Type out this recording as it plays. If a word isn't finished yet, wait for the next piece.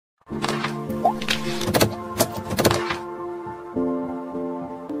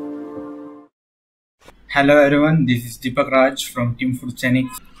Hello everyone, this is Deepak Raj from Team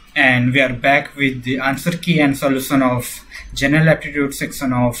FoodGenics, and we are back with the answer key and solution of General Aptitude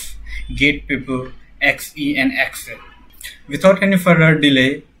section of GATE paper XE and XL. Without any further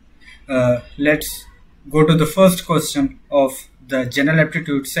delay, let's go to the first question of the General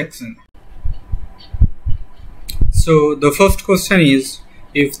Aptitude section. So the first question is,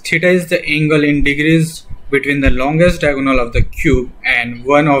 if theta is the angle in degrees between the longest diagonal of the cube and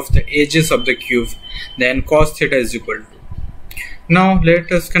one of the edges of the cube, then cos theta is equal to. Now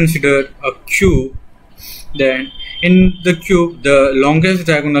let us consider a cube. Then in the cube, the longest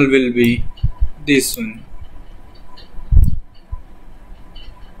diagonal will be this one.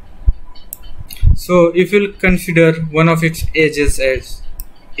 So if we'll consider one of its edges as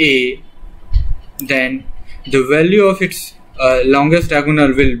A, then the value of its longest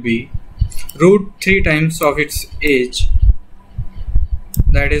diagonal will be root 3 times of its edge,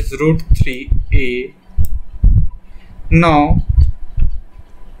 that is root 3a. Now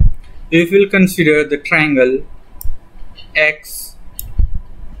if we'll consider the triangle x,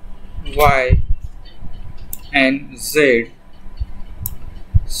 y and z,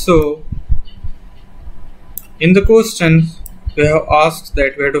 so in the question we have asked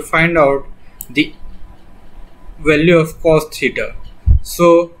that we have to find out the value of cos theta.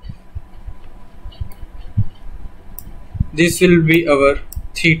 So this will be our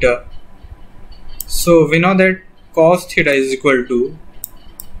theta. So we know that cos theta is equal to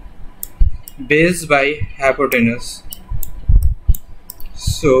base by hypotenuse.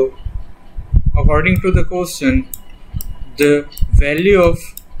 So according to the question, the value of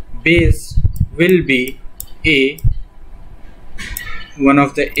base will be A, one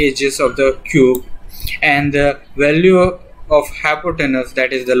of the edges of the cube, and the value of hypotenuse,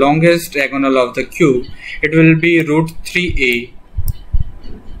 that is the longest diagonal of the cube, it will be root 3a.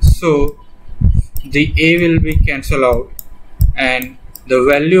 So the a will be cancelled out and the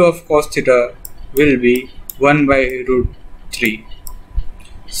value of cos theta will be 1 by root 3.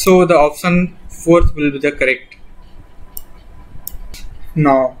 So the option 4th will be the correct.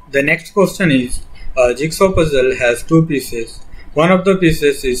 Now the next question is, a jigsaw puzzle has 2 pieces. One of the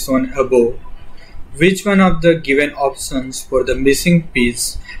pieces is shown above. Which one of the given options for the missing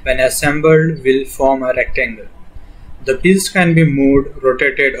piece when assembled will form a rectangle? The piece can be moved,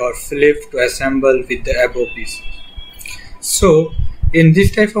 rotated or flipped to assemble with the above pieces. So in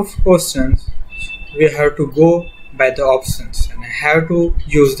this type of questions we have to go by the options and have to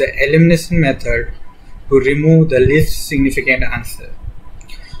use the elimination method to remove the least significant answer.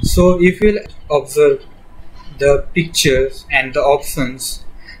 So if you observe the pictures and the options,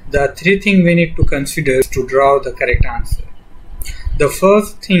 the 3 things we need to consider to draw the correct answer. The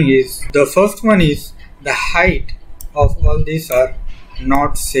first one is the height of all these are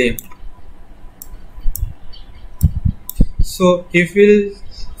not same. So if we'll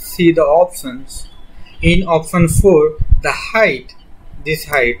see the options, in option 4 the height, this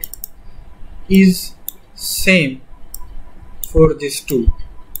height is same for these 2.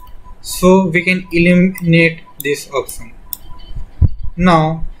 So we can eliminate this option.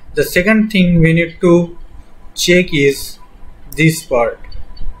 Now the second thing we need to check is this part.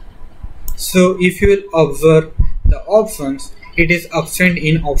 So if you will observe the options, it is absent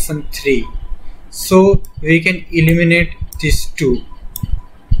in option 3. So we can eliminate these 2.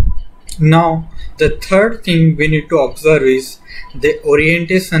 Now the third thing we need to observe is the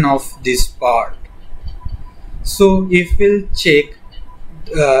orientation of this part. So if we'll check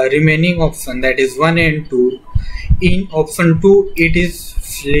remaining option, that is 1 and 2, in option 2 it is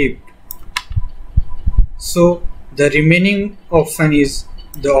flipped. So the remaining option is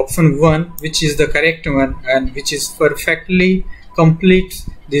the option 1, which is the correct one and which is perfectly completes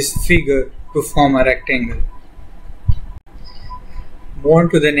this figure to form a rectangle. Move on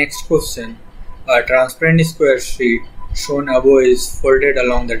to the next question. A transparent square sheet shown above is folded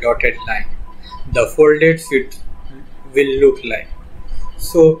along the dotted line. The folded sheet will look like.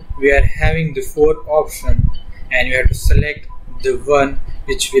 So we are having the 4 options and you have to select the one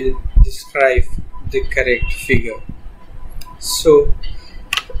which will describe the correct figure. So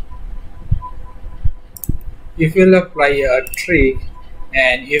if we'll apply a trick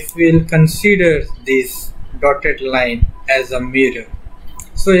and if we'll consider this dotted line as a mirror,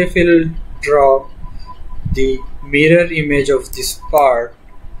 so if we'll draw the mirror image of this part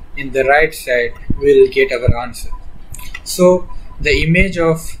in the right side, we'll get our answer. So the image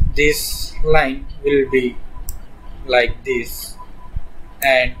of this line will be like this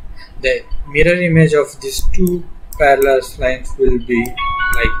and the mirror image of these 2 parallel lines will be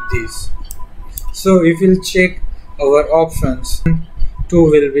like this. So if we'll check our options, 2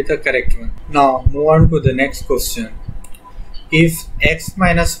 will be the correct one. Now move on to the next question. If x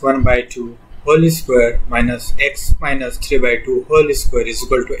minus 1 by 2 whole square minus x minus 3 by 2 whole square is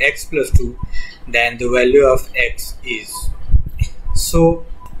equal to x plus 2, then the value of x is. So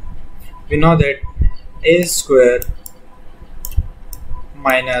we know that a square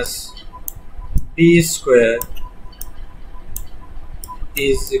minus b square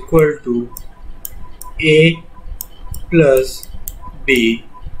is equal to a plus b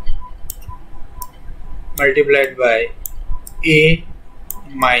multiplied by a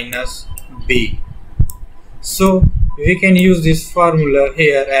minus b. So we can use this formula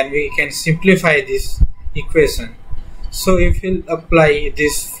here and we can simplify this equation. So if we'll apply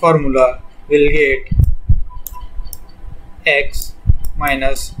this formula, we'll get x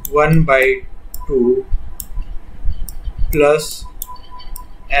minus 1 by 2 plus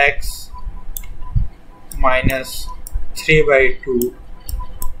x minus 3 by 2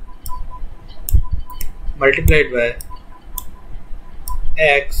 multiplied by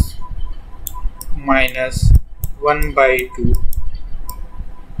x minus 1 by 2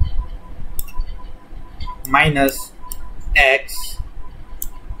 minus x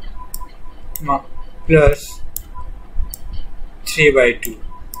plus 3 by 2.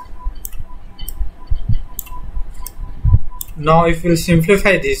 Now if we'll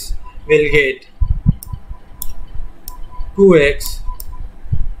simplify this, we'll get 2x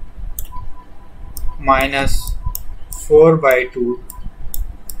minus 4 by 2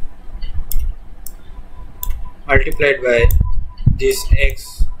 multiplied by this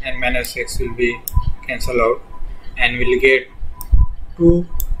x and minus x will be cancelled out and we'll get 2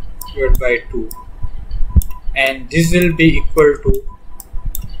 divided by 2, and this will be equal to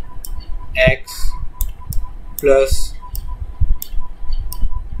x plus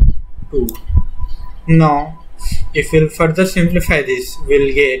 2. Now if we'll further simplify this,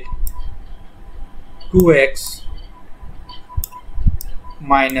 we'll get 2x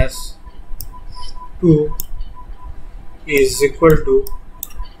minus 2 is equal to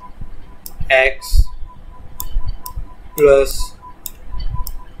x plus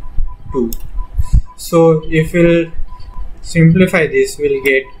 2. So if we'll simplify this, we'll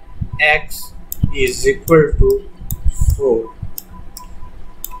get x is equal to 4.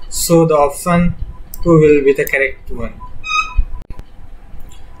 So the option 2 will be the correct one.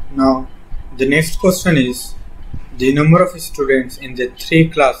 Now the next question is, the number of students in the 3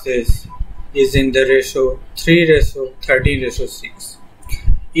 classes is in the ratio 3:13:6.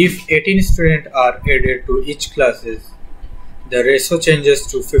 If 18 students are added to each classes, the ratio changes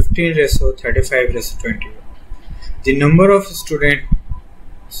to 15:35:21. The number of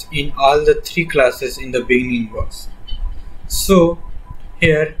students in all the 3 classes in the beginning was. So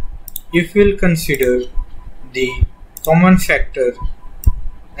here, if we'll consider the common factor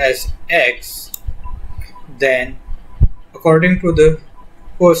as x, then according to the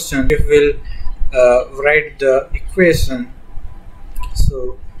question, if we'll write the equation,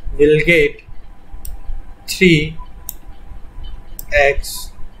 so we'll get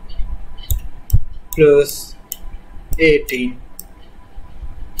 3x plus 18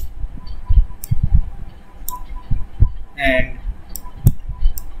 and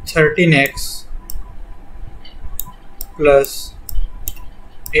 13x plus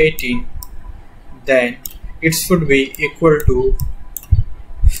 18, then it should be equal to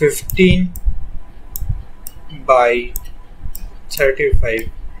 15 by 35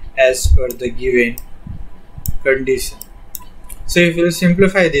 as per the given condition. So if we'll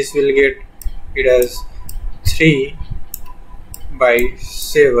simplify this, we'll get it as 3 by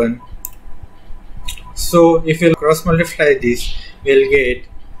 7. So if we'll cross multiply this, we'll get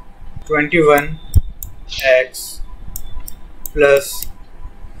 21x plus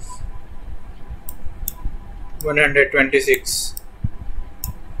 126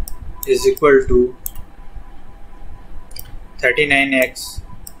 is equal to 39x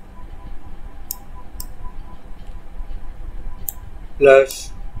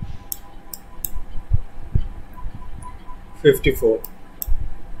plus 54.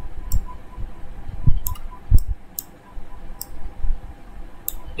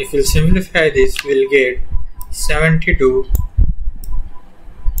 If we'll simplify this, we'll get 72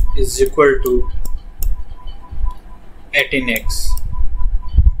 is equal to 18x.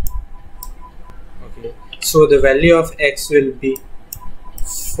 Okay, so the value of x will be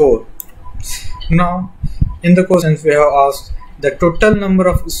 4. Now in the questions we have asked the total number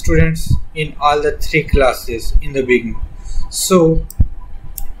of students in all the 3 classes in the beginning. So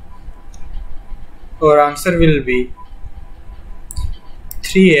our answer will be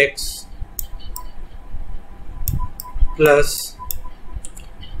 3x plus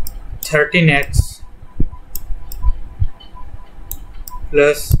 13x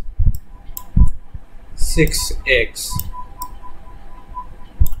plus 6x,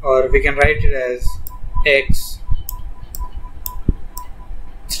 or we can write it as x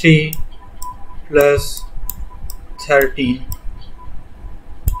 3 plus 13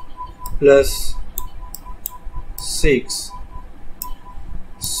 plus 6.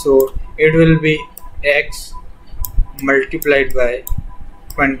 So it will be x multiplied by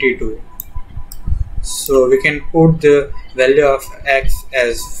 22. So we can put the value of x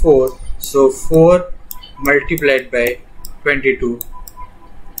as 4. So 4 multiplied by 22,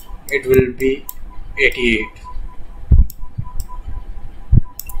 it will be 88.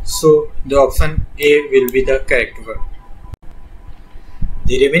 So the option A will be the correct one.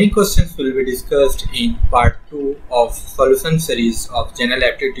 The remaining questions will be discussed in part 2 of solution series of General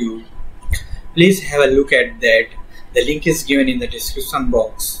Aptitude. Please have a look at that. The link is given in the description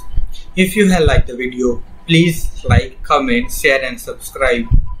box. If you have liked the video, please like, comment, share and subscribe,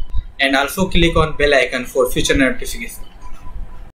 and also click on bell icon for future notifications.